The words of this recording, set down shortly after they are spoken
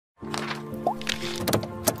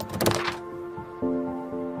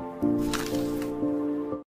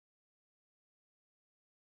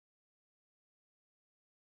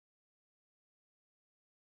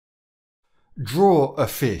Draw a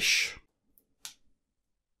fish.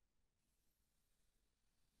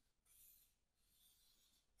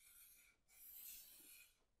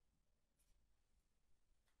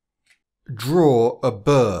 Draw a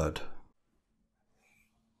bird.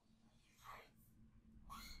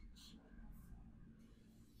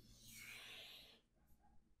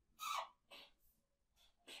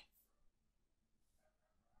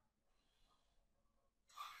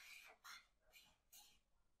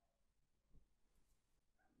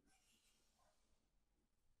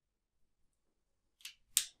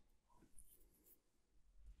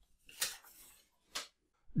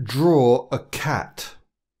 Draw a cat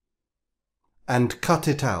and cut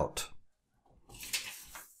it out.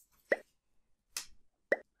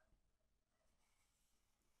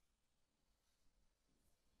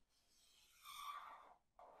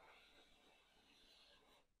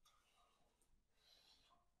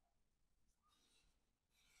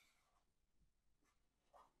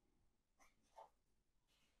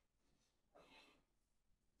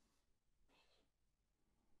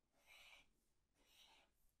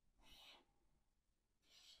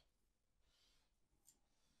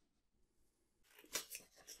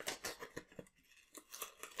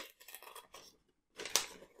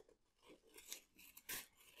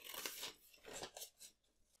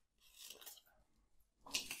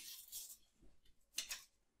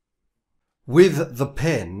 With the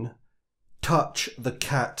pen, touch the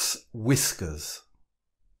cat's whiskers.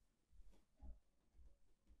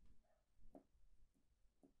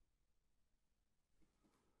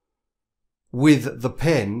 With the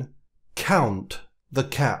pen, count the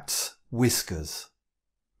cat's whiskers.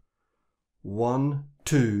 1,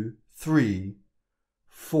 2, 3,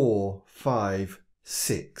 4, 5,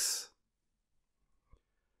 6.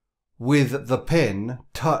 With the pen,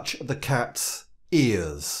 touch the cat's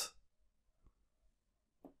ears.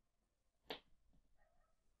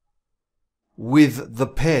 With the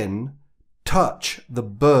pen, touch the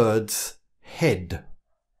bird's head.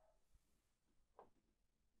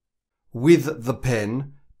 With the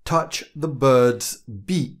pen, touch the bird's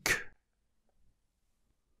beak.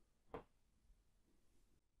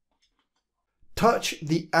 Touch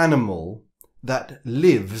the animal that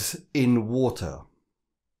lives in water.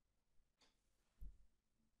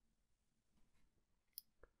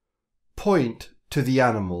 Point to the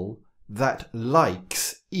animal that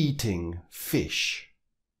likes eating fish.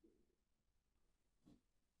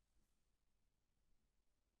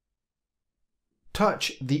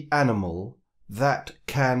 Touch the animal that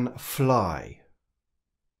can fly.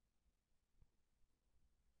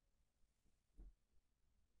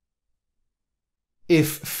 If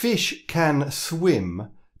fish can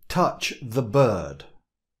swim, touch the bird.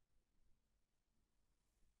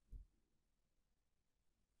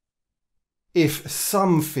 If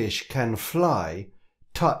some fish can fly,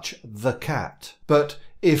 touch the cat. But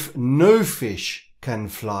if no fish can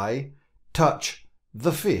fly, touch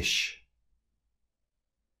the fish.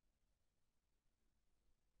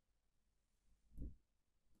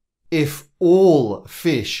 If all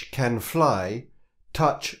fish can fly,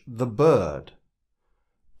 touch the bird.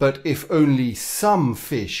 But if only some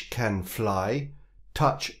fish can fly,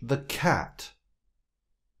 touch the cat.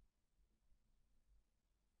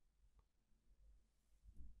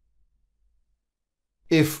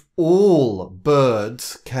 If all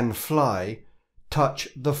birds can fly, touch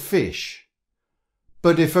the fish.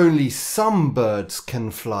 But if only some birds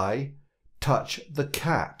can fly, touch the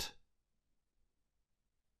cat.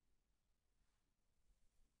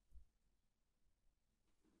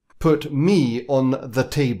 Put me on the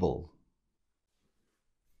table.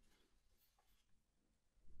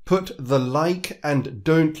 Put the like and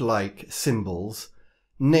don't like symbols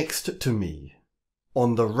next to me,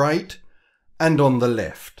 on the right and on the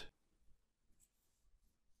left.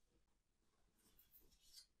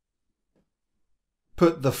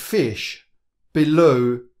 Put the fish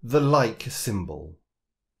below the like symbol.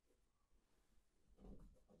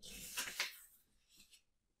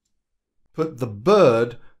 Put the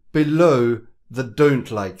bird below the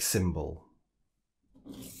don't like symbol.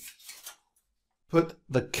 Put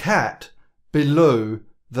the cat below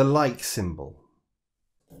the like symbol.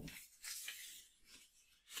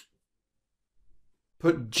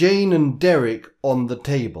 Put Jane and Derek on the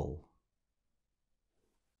table.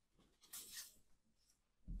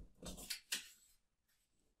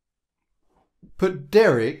 Put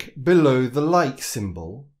Derek below the like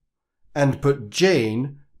symbol and put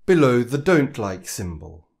Jane below the don't like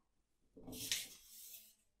symbol.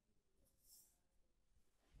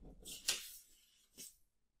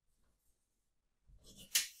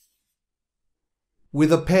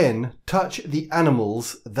 With a pen, touch the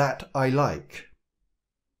animals that I like.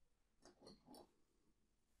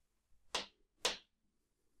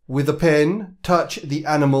 With a pen, touch the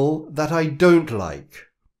animal that I don't like.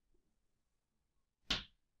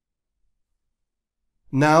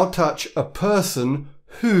 Now touch a person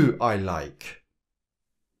who I like.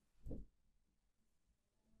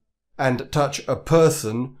 And touch a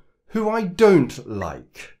person who I don't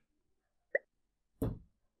like.